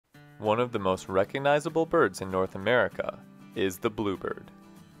One of the most recognizable birds in North America is the bluebird.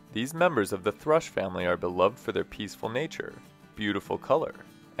 These members of the thrush family are beloved for their peaceful nature, beautiful color,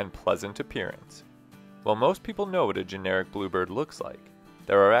 and pleasant appearance. While most people know what a generic bluebird looks like,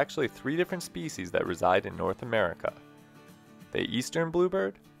 there are actually 3 different species that reside in North America: the eastern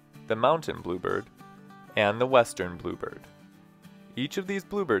bluebird, the mountain bluebird, and the western bluebird. Each of these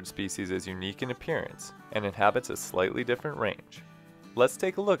bluebird species is unique in appearance and inhabits a slightly different range. Let's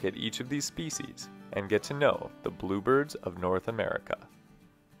take a look at each of these species and get to know the bluebirds of North America.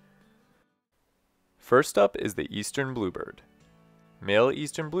 First up is the eastern bluebird. Male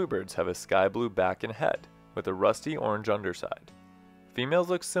eastern bluebirds have a sky blue back and head with a rusty orange underside. Females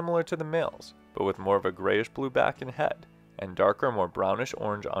look similar to the males, but with more of a grayish blue back and head and darker, more brownish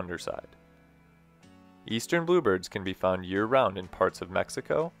orange underside. Eastern bluebirds can be found year-round in parts of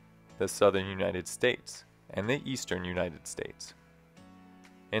Mexico, the southern United States, and the eastern United States.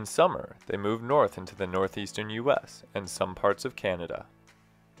 In summer, they move north into the northeastern US and some parts of Canada.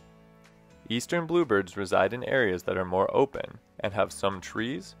 Eastern bluebirds reside in areas that are more open and have some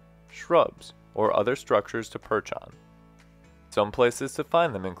trees, shrubs, or other structures to perch on. Some places to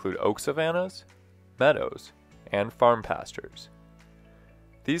find them include oak savannas, meadows, and farm pastures.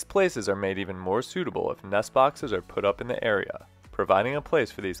 These places are made even more suitable if nest boxes are put up in the area, providing a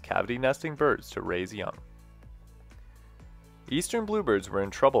place for these cavity nesting birds to raise young. Eastern bluebirds were in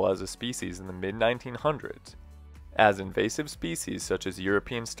trouble as a species in the mid-1900s, as invasive species such as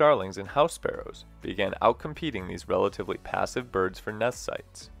European starlings and house sparrows began outcompeting these relatively passive birds for nest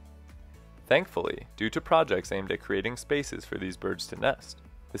sites. Thankfully, due to projects aimed at creating spaces for these birds to nest,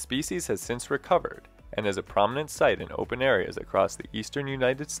 the species has since recovered and is a prominent sight in open areas across the eastern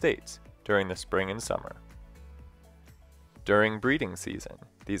United States during the spring and summer. During breeding season,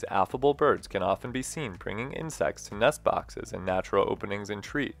 these affable birds can often be seen bringing insects to nest boxes and natural openings in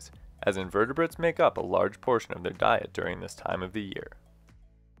trees, as invertebrates make up a large portion of their diet during this time of the year.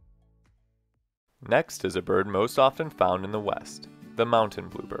 Next is a bird most often found in the West, the mountain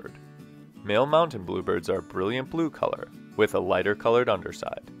bluebird. Male mountain bluebirds are a brilliant blue color, with a lighter colored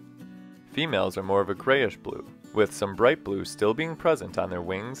underside. Females are more of a grayish blue, with some bright blue still being present on their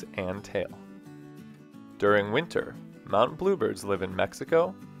wings and tail. During winter, mountain bluebirds live in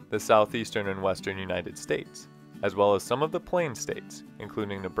Mexico, the southeastern and western United States, as well as some of the plain states,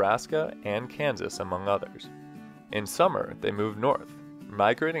 including Nebraska and Kansas, among others. In summer, they move north,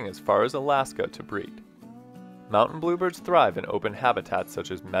 migrating as far as Alaska to breed. Mountain bluebirds thrive in open habitats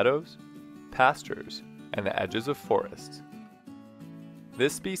such as meadows, pastures, and the edges of forests.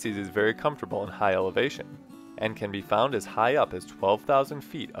 This species is very comfortable in high elevation, and can be found as high up as 12,000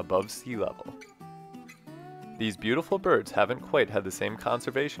 feet above sea level. These beautiful birds haven't quite had the same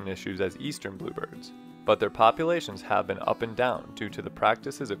conservation issues as eastern bluebirds, but their populations have been up and down due to the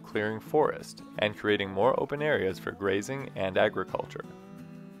practices of clearing forest and creating more open areas for grazing and agriculture.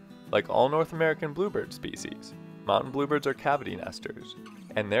 Like all North American bluebird species, mountain bluebirds are cavity nesters,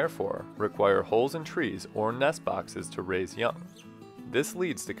 and therefore require holes in trees or nest boxes to raise young. This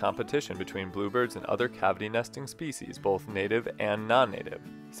leads to competition between bluebirds and other cavity nesting species, both native and non-native,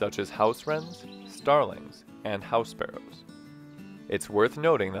 such as house wrens, starlings, and house sparrows. It's worth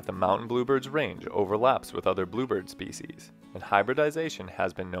noting that the mountain bluebird's range overlaps with other bluebird species, and hybridization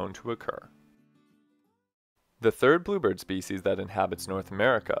has been known to occur. The third bluebird species that inhabits North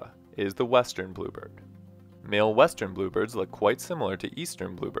America is the western bluebird. Male western bluebirds look quite similar to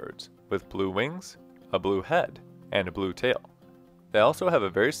eastern bluebirds, with blue wings, a blue head, and a blue tail. They also have a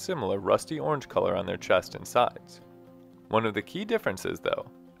very similar rusty orange color on their chest and sides. One of the key differences, though,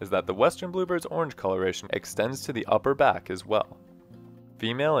 is that the western bluebird's orange coloration extends to the upper back as well.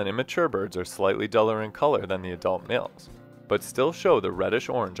 Female and immature birds are slightly duller in color than the adult males, but still show the reddish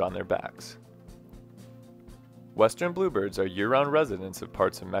orange on their backs. Western bluebirds are year-round residents of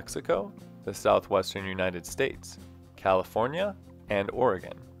parts of Mexico, the southwestern United States, California, and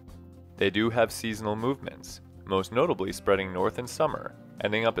Oregon. They do have seasonal movements, most notably spreading north in summer,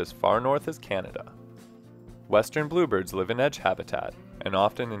 ending up as far north as Canada. Western bluebirds live in edge habitat, and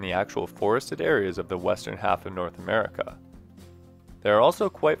often in the actual forested areas of the western half of North America. They are also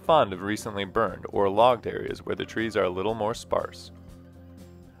quite fond of recently burned or logged areas where the trees are a little more sparse.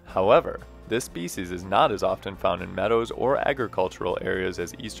 However, this species is not as often found in meadows or agricultural areas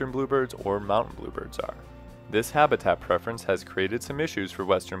as eastern bluebirds or mountain bluebirds are. This habitat preference has created some issues for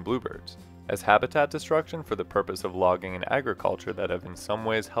western bluebirds, as habitat destruction for the purpose of logging and agriculture that have in some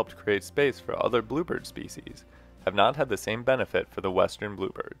ways helped create space for other bluebird species have not had the same benefit for the western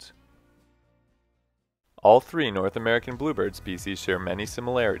bluebirds. All 3 North American bluebird species share many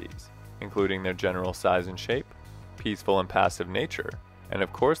similarities, including their general size and shape, peaceful and passive nature, and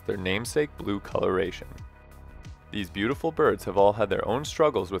of course their namesake blue coloration. These beautiful birds have all had their own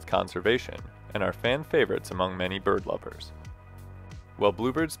struggles with conservation and are fan favorites among many bird lovers. While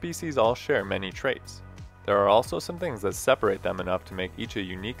bluebird species all share many traits, there are also some things that separate them enough to make each a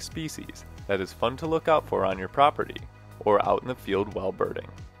unique species that is fun to look out for on your property or out in the field while birding.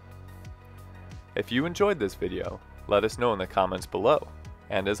 If you enjoyed this video, let us know in the comments below,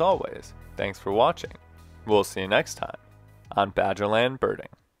 and as always, thanks for watching. We'll see you next time on Badgerland Birding.